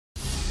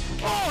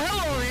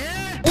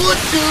What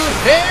the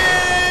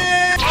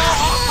heck?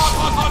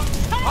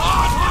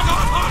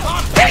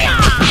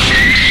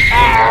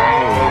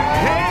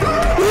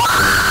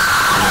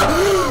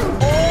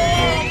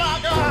 Oh my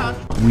God!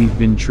 We've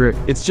been tricked.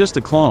 It's just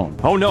a clone.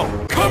 Oh no!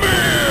 Come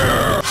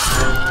here!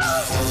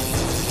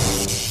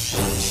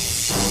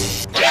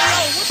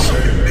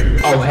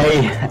 Oh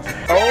hey.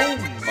 Oh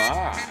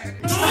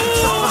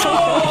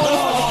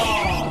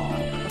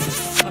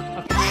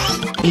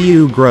my!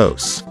 Ew,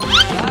 gross.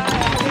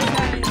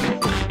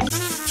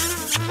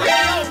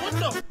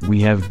 We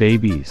have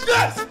babies.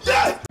 Yes!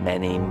 Yes!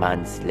 Many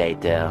months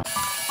later.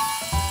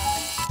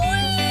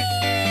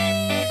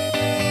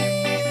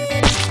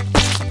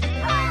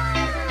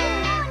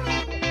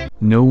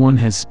 No one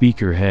has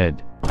speaker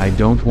head. I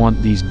don't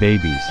want these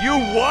babies. You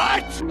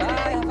what?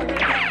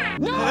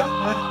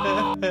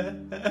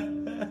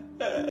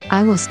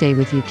 I will stay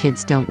with you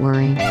kids, don't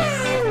worry.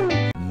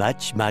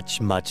 Much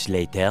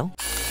later.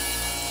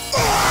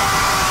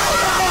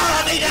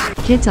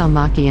 Kids, I'll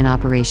Maki an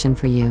operation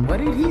for you. What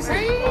did he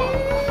say?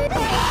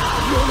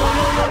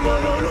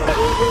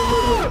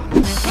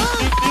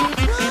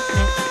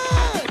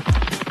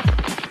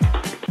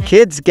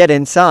 Kids, get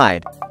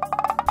inside.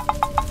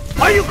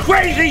 Are you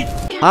crazy?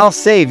 I'll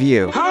save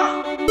you.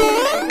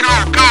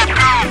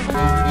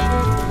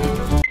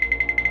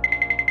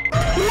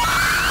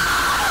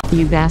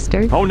 You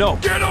bastard. Oh no!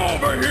 Get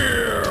over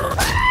here!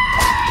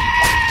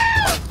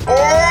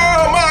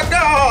 Oh my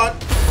God!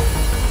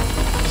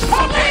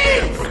 Hold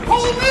me!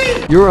 Hold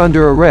me! You're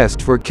under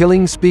arrest for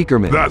killing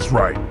Speakerman. That's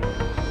right.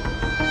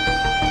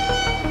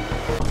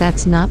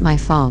 That's not my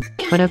fault,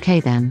 but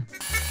okay then.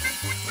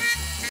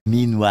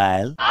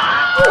 Meanwhile.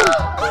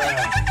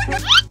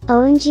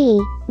 OMG,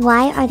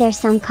 why are there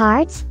some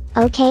cards?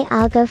 Okay,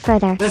 I'll go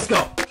further. Let's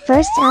go.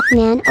 First up,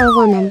 man or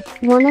woman.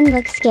 Woman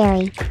looks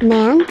scary.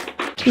 Man?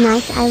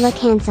 Nice, I look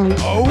handsome.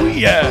 Oh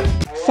yeah.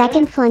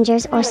 Second,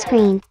 plungers or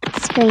screen.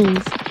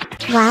 Screens.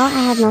 Wow,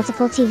 I have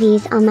multiple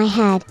TVs on my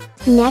head.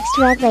 Next,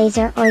 red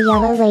laser or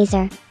yellow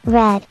laser.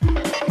 Red.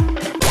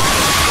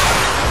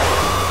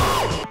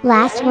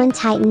 Last one,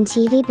 Titan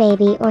TV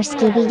baby or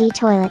Skibidi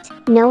toilet.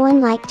 No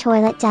one like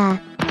toilet, duh.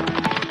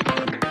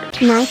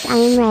 Nice, I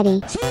am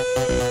ready.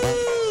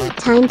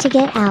 Time to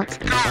get out.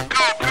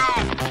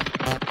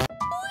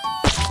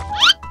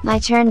 My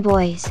turn,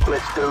 boys.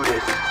 Let's do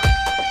this.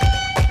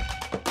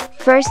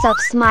 First up,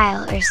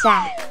 smile or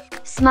sad.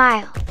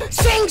 Smile.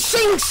 Sing,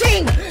 sing,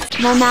 sing!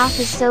 My mouth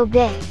is so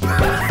big.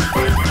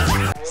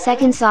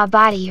 Second, saw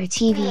body or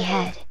TV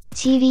head.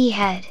 TV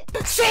head.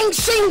 Sing,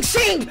 sing,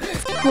 sing!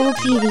 Cool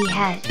TV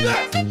head.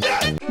 Yes,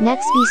 yes!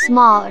 Next, be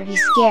small or be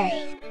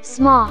scary.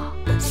 Small.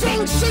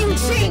 Sing, sing,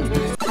 sing!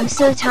 I'm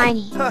so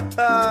tiny.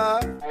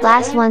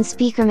 Last one,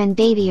 speakerman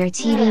baby or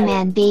TV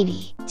man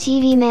baby.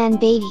 TV man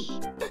baby.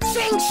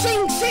 Sing,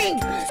 sing, sing!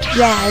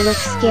 Yeah, I look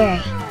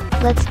scary.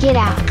 Let's get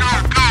out.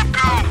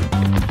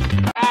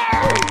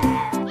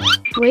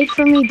 Wait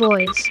for me,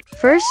 boys.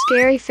 First,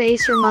 scary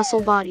face or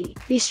muscle body.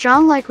 Be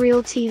strong like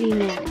real TV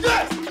man.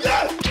 Yes,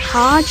 yes!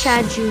 Ha,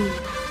 Chad Jr.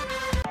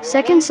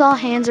 Second, saw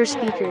hands or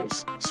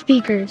speakers.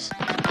 Speakers.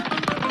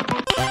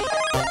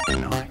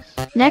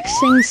 Next,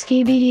 sing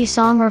Skibidi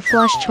song or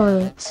flush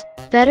toilets.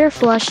 Better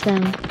flush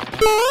them.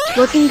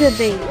 Looking good,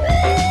 baby.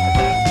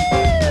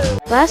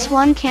 Last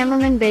one,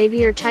 cameraman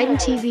baby or Titan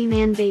TV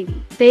man baby.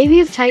 Baby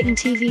of Titan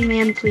TV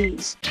man,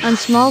 please. I'm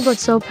small but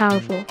so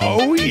powerful.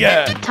 Oh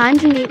yeah! Time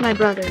to meet my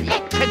brother.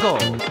 Let's go.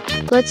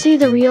 Let's see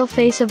the real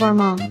face of our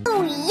mom.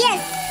 Oh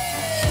yes!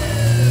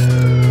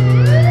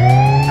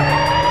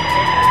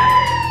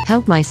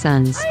 Help my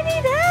sons.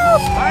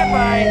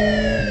 Bye-bye!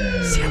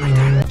 See you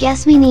later.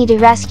 Guess we need to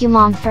rescue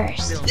mom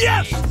first.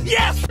 Yes,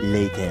 yes!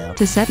 Later.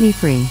 To set me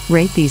free,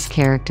 rate these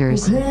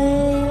characters.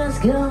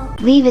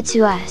 Leave it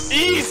to us.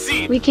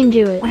 Easy! We can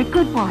do it.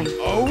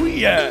 Oh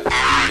yeah!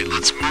 Alright,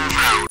 let's move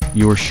out.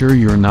 You're sure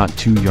you're not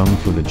too young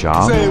for the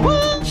job? Say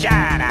what?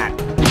 Shut up!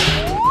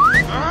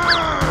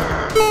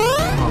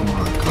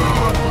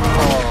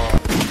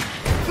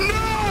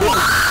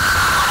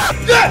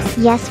 Yes!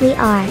 Yes, we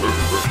are.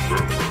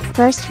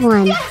 First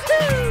one.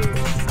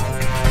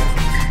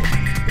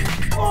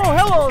 Oh,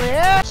 hello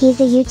there. He's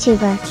a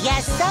YouTuber.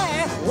 Yes, sir.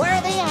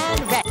 Worthy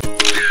and ready.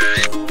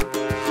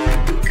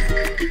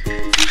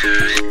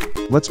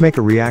 Let's make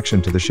a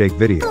reaction to the shake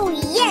video. Oh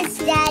yes,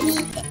 Daddy!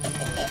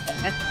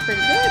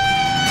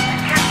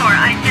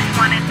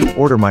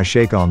 Order my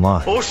shake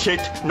online. Oh shit,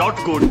 not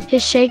good.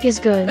 His shake is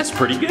good. That's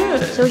pretty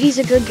good. So he's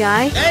a good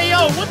guy? Hey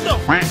yo, what the?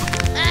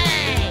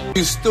 Hey!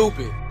 You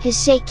stupid. His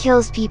shake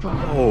kills people.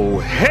 Oh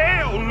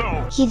hell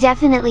no! He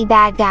definitely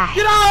bad guy.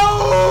 Get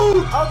out!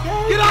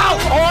 Okay. Get out!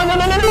 Oh no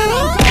no no no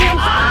no!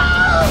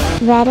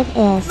 Reddit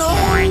is.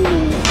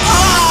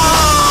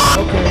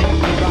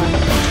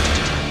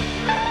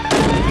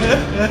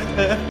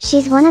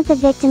 She's one of the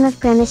victim of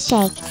Grimace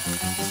Shake.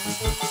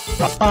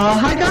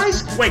 Hi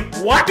guys. Wait,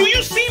 what? Do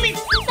you see me?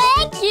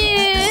 Thank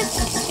you!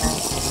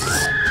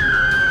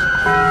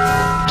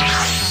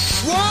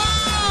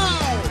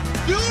 Wow!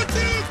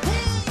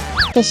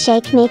 Beautiful! The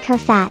shake make her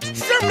fat.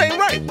 Something ain't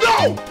right.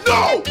 No,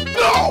 no,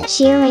 no.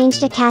 She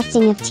arranged a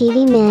casting of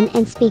TV men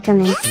and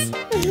speakermen.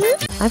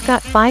 I've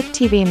got 5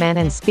 TV men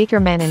and speaker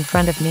men in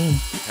front of me.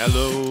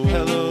 Hello,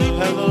 hello,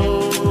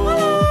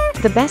 hello.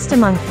 The best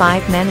among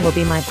 5 men will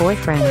be my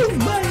boyfriend.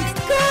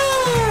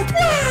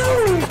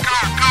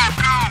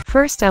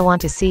 First, I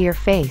want to see your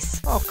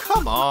face. Oh,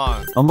 come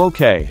on. I'm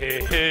okay.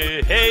 Hey,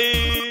 hey,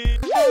 hey.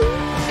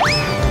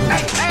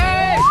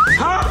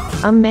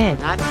 I'm mid.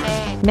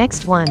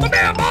 Next one.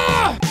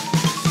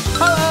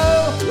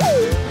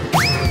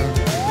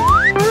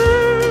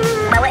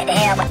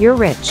 You're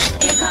rich.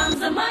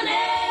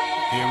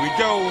 Here we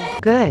go.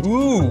 Good.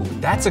 Ooh,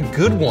 that's a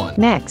good one.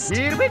 Next.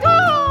 Here we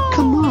go.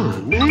 Come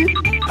on, man.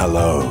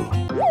 Hello.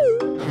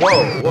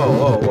 Whoa, whoa,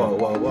 whoa, whoa,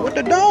 whoa, whoa. What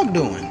the dog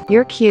doing?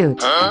 You're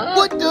cute.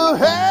 What the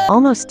heck?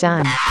 Almost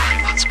done.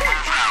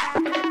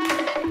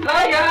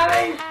 Hi,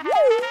 guys.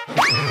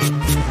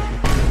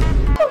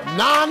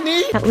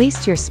 Nani? At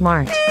least you're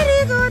smart.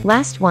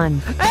 Last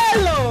one.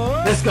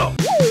 Hello. Let's go.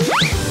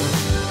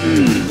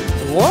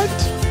 What?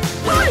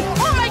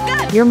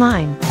 You're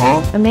mine.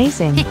 Huh?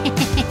 Amazing.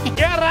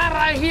 Get out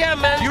right here,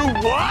 man. You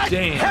what?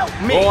 Damn. Help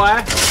me.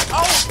 Boy.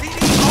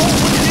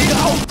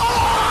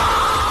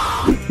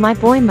 My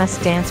boy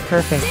must dance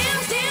perfect.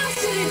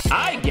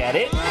 I get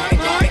it.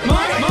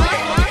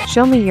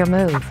 Show me your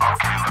move.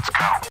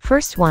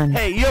 First one.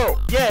 Hey, yo.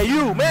 Yeah,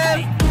 you,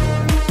 man.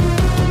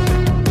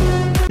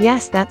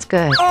 Yes, that's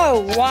good.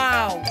 Oh,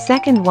 wow.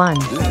 Second one.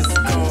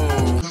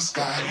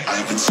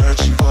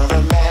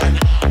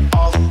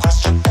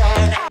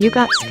 You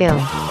got skill.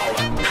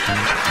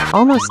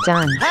 Almost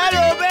done.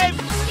 Hello, baby.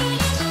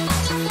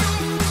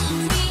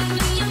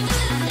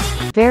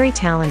 Very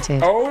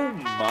talented. Oh,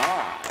 my.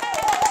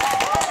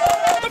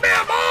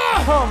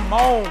 Come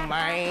on,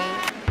 man.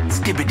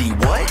 Skibidi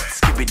what?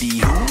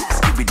 Skibidi who?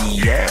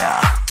 Skibidi yeah.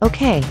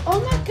 Okay. Oh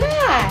my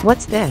god!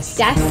 What's this?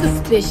 That's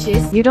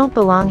suspicious. You don't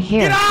belong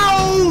here. Get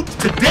out!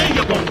 Today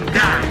you're gonna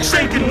die.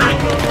 Say goodnight.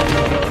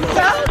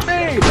 Help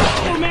me!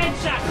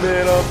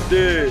 Man, I'm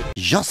dead.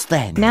 Just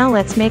then. Now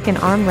let's make an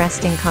arm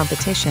wrestling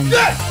competition.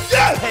 Yes!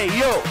 Yes! Hey,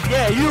 yo!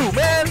 Yeah, you,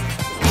 man!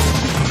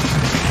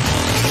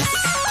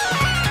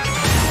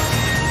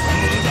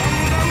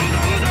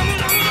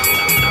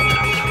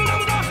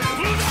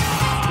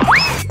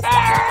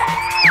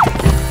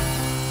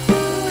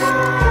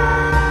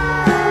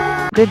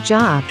 Good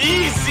job.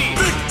 Easy!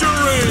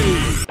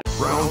 Victory!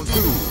 Round 2.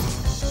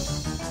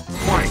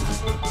 Fight!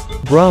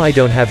 Bruh, I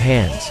don't have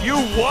hands. You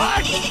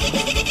what?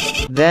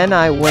 Then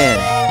I win.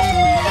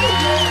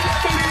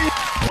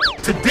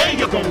 Today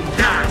you're gonna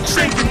die.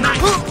 Say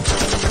goodnight.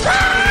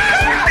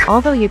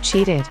 Although you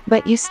cheated,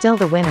 but you still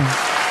the winner.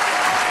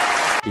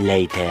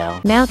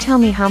 Later. Now tell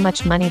me how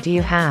much money do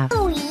you have?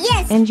 Oh,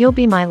 yes! And you'll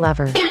be my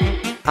lover.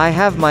 I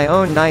have my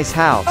own nice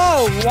house.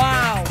 Oh,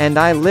 wow. And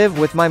I live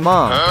with my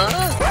mom.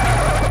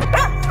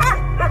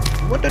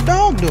 What the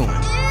dog doing?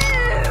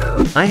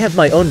 I have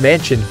my own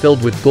mansion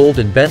filled with gold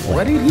and Bentley.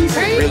 What did he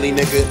say? Really,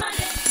 nigga?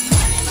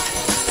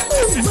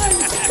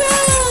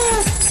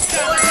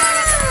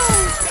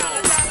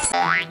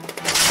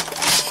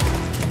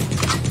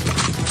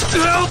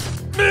 Help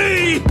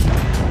me!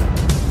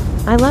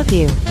 I love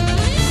you.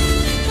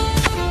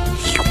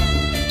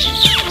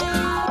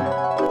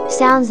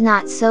 Sounds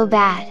not so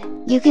bad.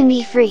 You can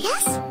be free.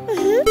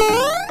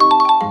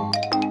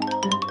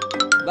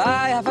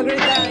 Bye, have a great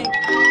time.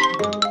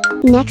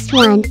 Next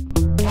one.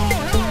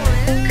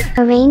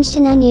 Arranged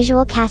an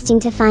unusual casting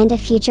to find a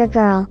future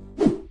girl.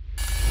 Oh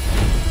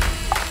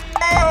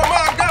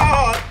my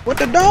god! What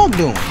the dog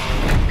doing?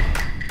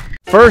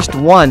 First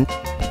one.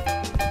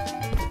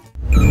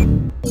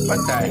 What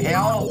the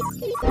hell?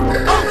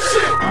 Oh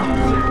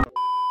shit!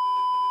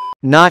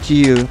 Not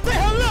you. Say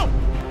hello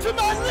to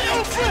my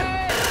little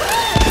friend!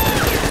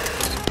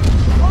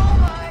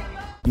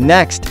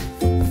 Next.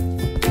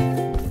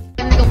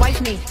 Nigga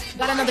wife me.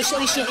 Got another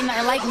shorty shit ain't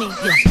nothing like me.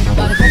 Yeah.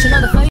 Gotta catch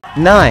another fight.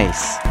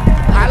 Nice.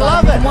 I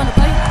love it! Wanna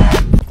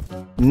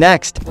fight?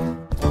 Next.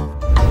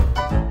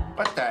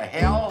 What the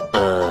hell?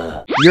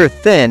 You're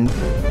thin.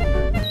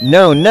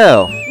 No,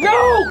 no.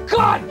 No!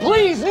 God,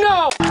 please,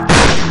 no!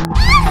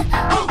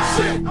 Oh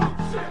shit! Oh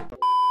shit!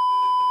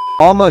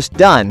 Almost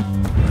done.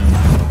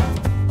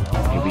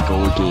 Here we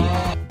go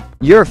again.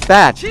 You're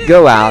fat.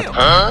 Go out.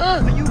 Huh?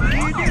 Are you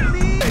kidding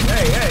me?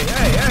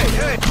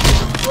 Hey!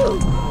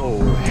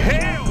 Oh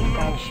hell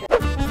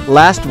no!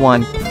 Last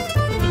one.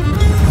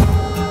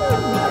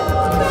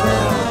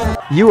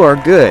 You are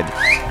good.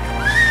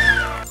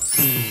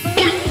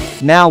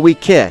 Now we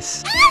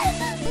kiss.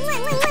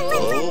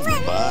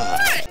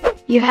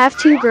 You have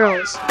 2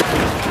 girls.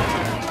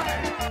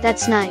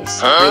 That's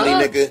nice.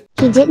 Really, nigga?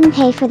 He didn't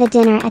pay for the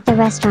dinner at the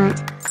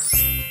restaurant.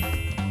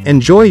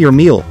 Enjoy your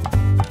meal.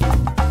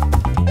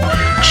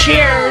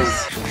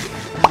 Cheers!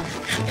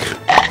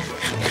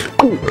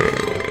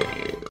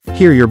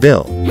 Here your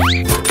bill.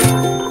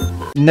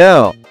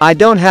 No, I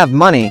don't have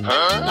money.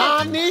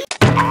 Nani?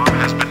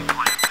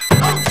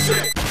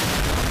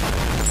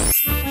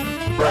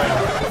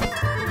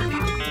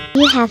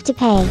 You have to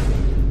pay.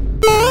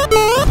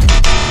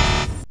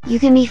 You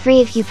can be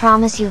free if you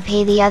promise you'll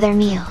pay the other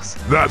meals.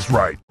 That's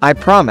right. I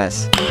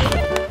promise. Bye,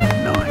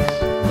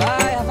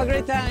 have a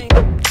great time.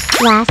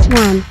 Last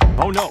one.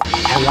 Oh no.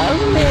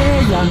 Hello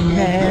there, young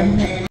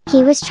man.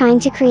 He was trying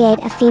to create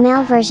a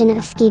female version of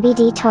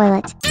Skibidi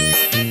toilet.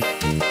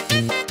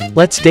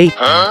 Let's date.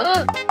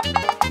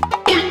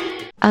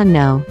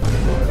 No.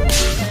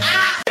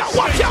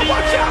 Watch out,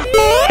 watch out.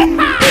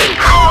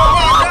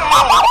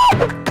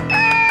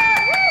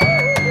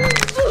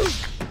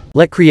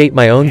 Let create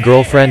my own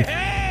girlfriend.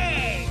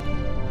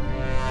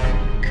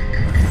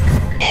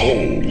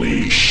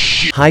 Holy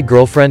shit. Hi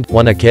girlfriend,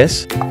 wanna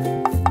kiss?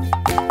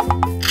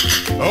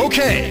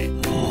 Okay.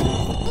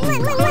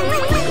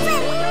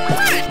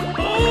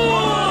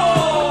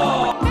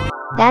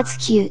 That's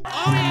cute.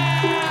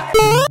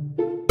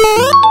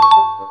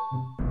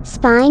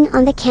 Spying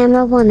on the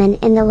camera woman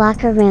in the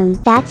locker room.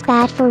 That's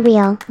bad for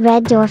real.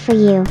 Red door for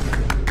you.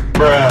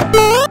 Bruh.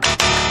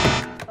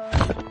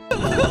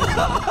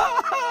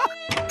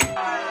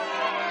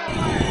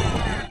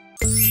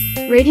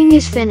 Rating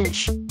is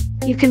finished.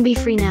 You can be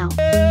free now.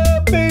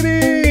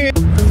 Baby.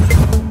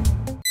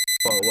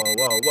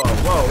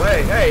 Whoa,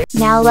 hey.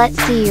 Now let's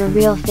see your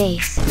real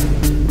face.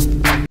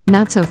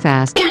 Not so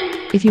fast.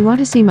 If you want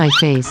to see my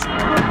face,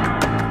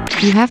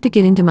 you have to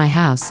get into my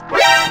house.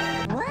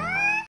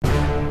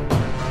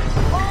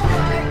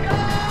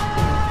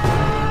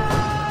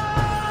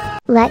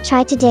 Let's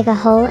try to dig a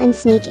hole and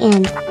sneak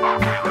in.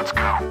 Let's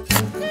go.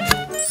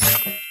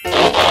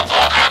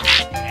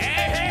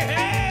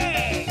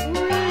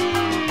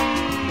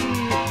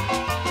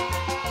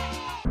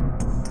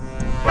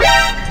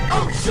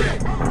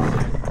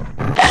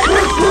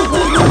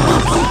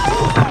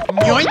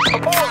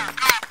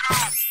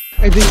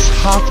 It is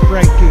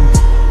heartbreaking.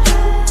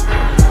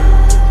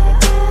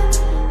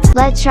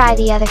 Let's try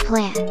the other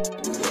plan.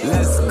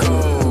 Let's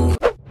go.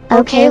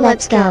 Okay,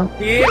 let's go.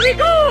 Here we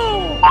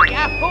go!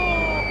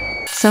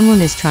 Yahoo!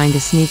 Someone is trying to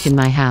sneak in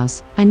my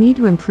house. I need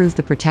to improve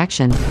the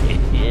protection.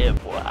 Yeah,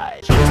 boy.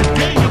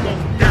 Today you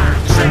won't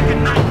die. Say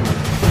goodnight.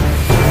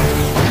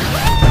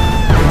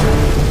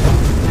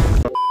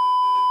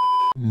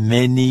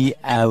 Many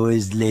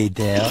hours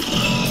later.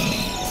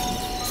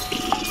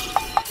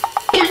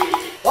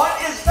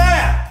 What is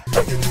that?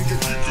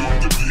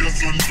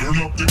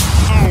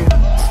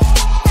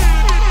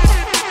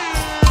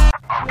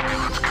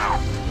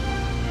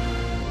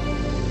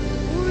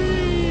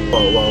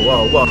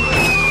 Whoa.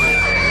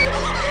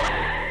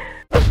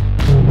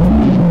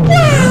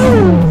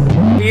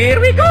 Here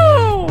we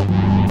go!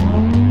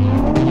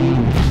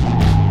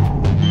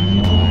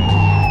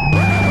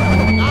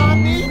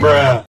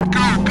 Bruh.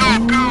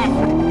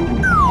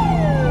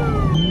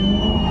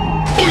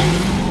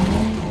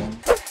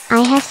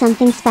 I have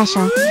something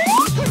special.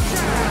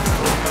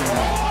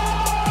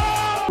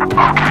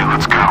 Okay,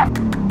 let's go.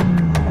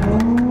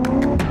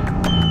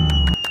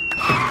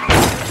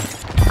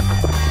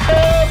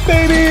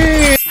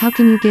 Baby! How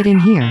can you get in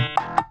here?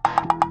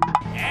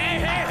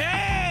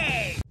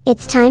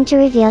 It's time to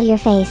reveal your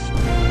face.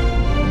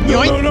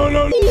 No.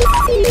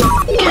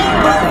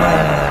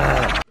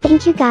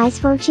 Thank you guys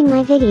for watching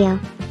my video.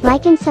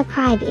 Like and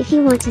subscribe if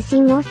you want to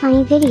see more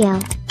funny video.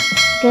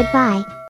 Goodbye.